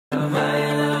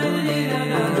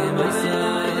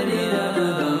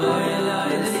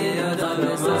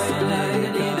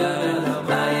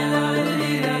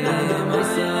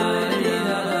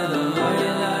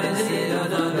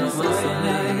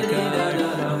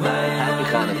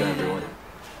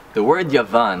The word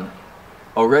Yavan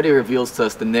already reveals to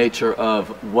us the nature of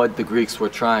what the Greeks were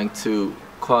trying to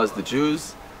cause the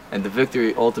Jews and the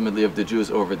victory ultimately of the Jews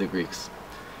over the Greeks.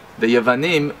 The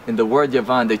Yavanim, in the word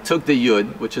Yavan, they took the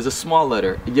Yud, which is a small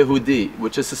letter, Yehudi,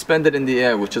 which is suspended in the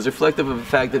air, which is reflective of the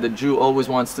fact that a Jew always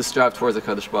wants to strive towards the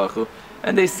Kadosh Baruch Hu.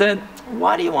 And they said,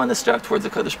 why do you want to strive towards the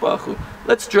Kadosh Baruch Hu?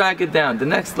 Let's drag it down. The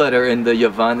next letter in the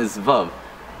Yavan is Vav.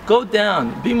 Go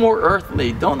down, be more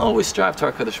earthly, don't always strive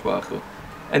toward Kadosh Baruch Hu.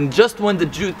 And just when the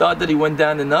Jew thought that he went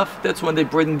down enough, that's when they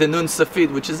bring the Nun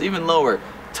Safid, which is even lower.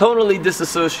 Totally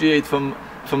disassociate from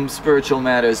spiritual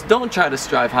matters. Don't try to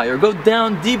strive higher. Go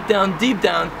down,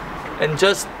 and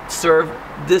just serve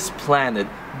this planet.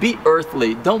 Be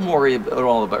earthly. Don't worry at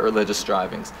all about religious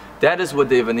strivings. That is what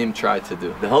the Yevanim tried to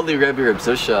do. The Holy Rebbe Reb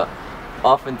Zusha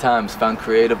oftentimes found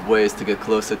creative ways to get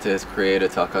closer to his Creator,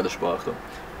 to HaKadosh Baruch Hu.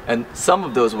 And some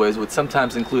of those ways would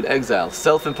sometimes include exile,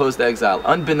 self-imposed exile,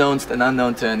 unbeknownst and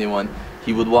unknown to anyone.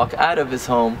 He would walk out of his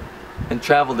home and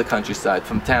travel the countryside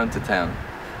from town to town.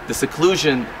 The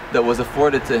seclusion that was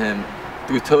afforded to him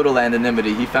through total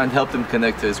anonymity, he found helped him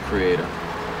connect to his Creator.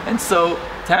 And so,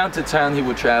 town to town he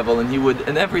would travel, and he would,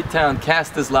 in every town,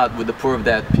 cast his lot with the poor of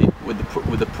that with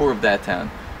the poor of that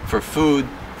town, for food,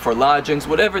 for lodgings,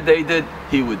 whatever they did,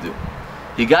 he would do.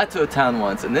 He got to a town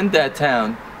once, and in that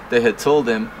town, they had told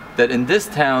him that in this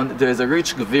town there's a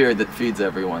rich gevir that feeds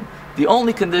everyone. The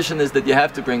only condition is that you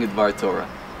have to bring Dvar Torah.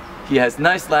 He has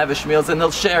nice lavish meals, and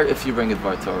he'll share if you bring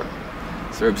Dvar Torah.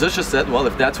 So Reb Zusha said, well,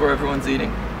 if that's where everyone's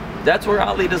eating, that's where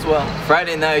I'll eat as well.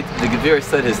 Friday night, the Gevir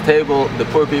set his table, the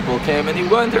poor people came, and he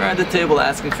went around the table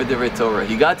asking for Divrei Torah.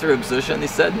 He got to Reb Zusha and he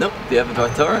said, nope, do you have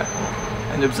Dvar Torah?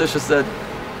 And Reb Zusha said,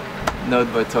 no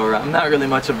Dvar Torah. I'm not really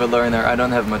much of a learner, I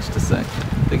don't have much to say.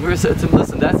 The Gevir said to him,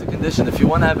 listen, that's a condition. If you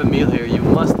want to have a meal here, you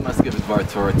must give Dvar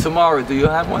Torah. Tomorrow, do you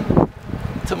have one?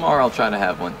 Tomorrow I'll try to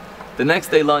have one. The next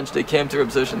day lunch, they came to Reb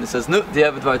Zusha and he says, no, do you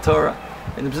have Dvar Torah?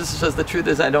 And Reb Zusha says, the truth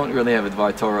is I don't really have a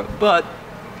Dvar Torah, but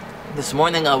this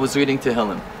morning I was reading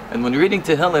Tehillim, and when reading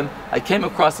Tehillim, I came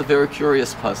across a very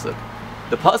curious pasuk.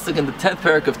 The pasuk in the 10th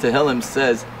parak of Tehillim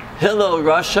says, Hillel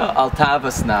Rasha al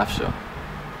Tavas Nafsho,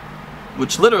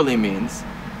 which literally means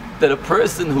that a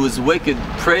person who is wicked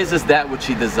praises that which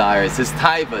he desires, his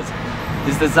taivas.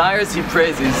 His desires he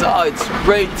praises. Oh, it's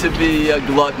great to be a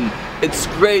glutton. It's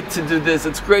great to do this.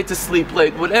 It's great to sleep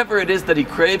late. Whatever it is that he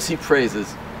craves, he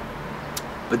praises.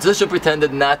 But Zusha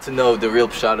pretended not to know the real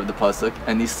pshat of the pasuk,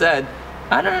 and he said,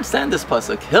 I don't understand this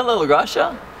pasuk. Hillel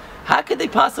Rasha? How could they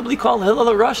possibly call Hillel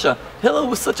a Rasha? Hillel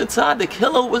was such a tzaddik.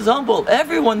 Hillel was humble.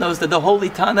 Everyone knows that the holy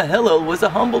Tana Hillel was a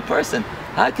humble person.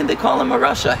 How can they call him a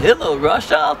Rasha? Hillel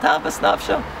Rasha al Tavas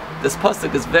Nafsho? This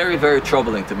pasuk is very, very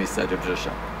troubling to me, said Reb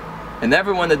Zusha. And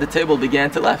everyone at the table began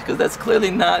to laugh, because that's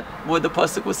clearly not what the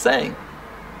pasuk was saying.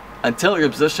 Until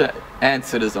Reb Zusha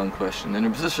answered his own question. And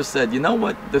Reb Zusha said, you know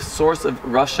what the source of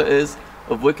Rasha is,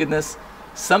 of wickedness?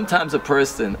 Sometimes a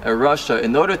person, a Rasha,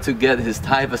 in order to get his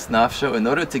taivas nafsho, in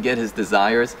order to get his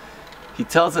desires, he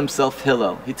tells himself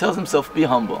Hillel. He tells himself, be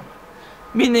humble.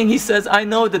 Meaning he says, I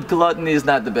know that gluttony is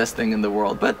not the best thing in the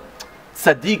world, but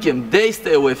tzaddikim, they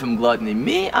stay away from gluttony.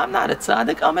 Me, I'm not a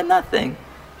tzaddik, I'm a nothing.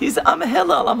 I'm a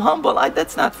Hillel, I'm humble,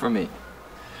 that's not for me.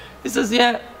 He says,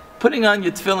 yeah, putting on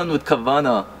your tefillin with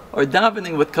kavanah, or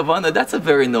davening with kavanah, that's a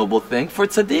very noble thing for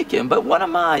tzaddikim. But what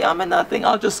am I? I'm a nothing.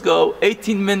 I'll just go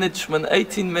 18-minute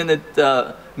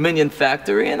minion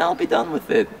factory and I'll be done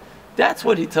with it. That's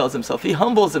what he tells himself. He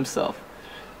humbles himself.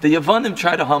 The Yavanim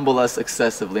try to humble us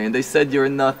excessively, and they said, you're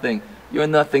nothing. You're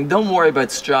nothing. Don't worry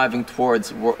about striving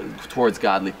towards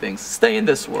godly things. Stay in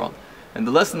this world. And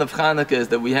the lesson of Chanukah is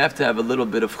that we have to have a little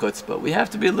bit of chutzpah. We have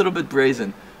to be a little bit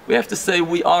brazen. We have to say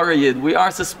we are a Yid. We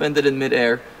are suspended in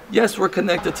midair. Yes, we're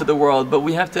connected to the world, but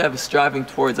we have to have a striving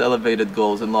towards elevated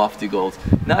goals and lofty goals,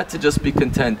 not to just be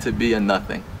content to be a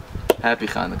nothing. Happy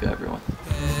Chanukah, everyone.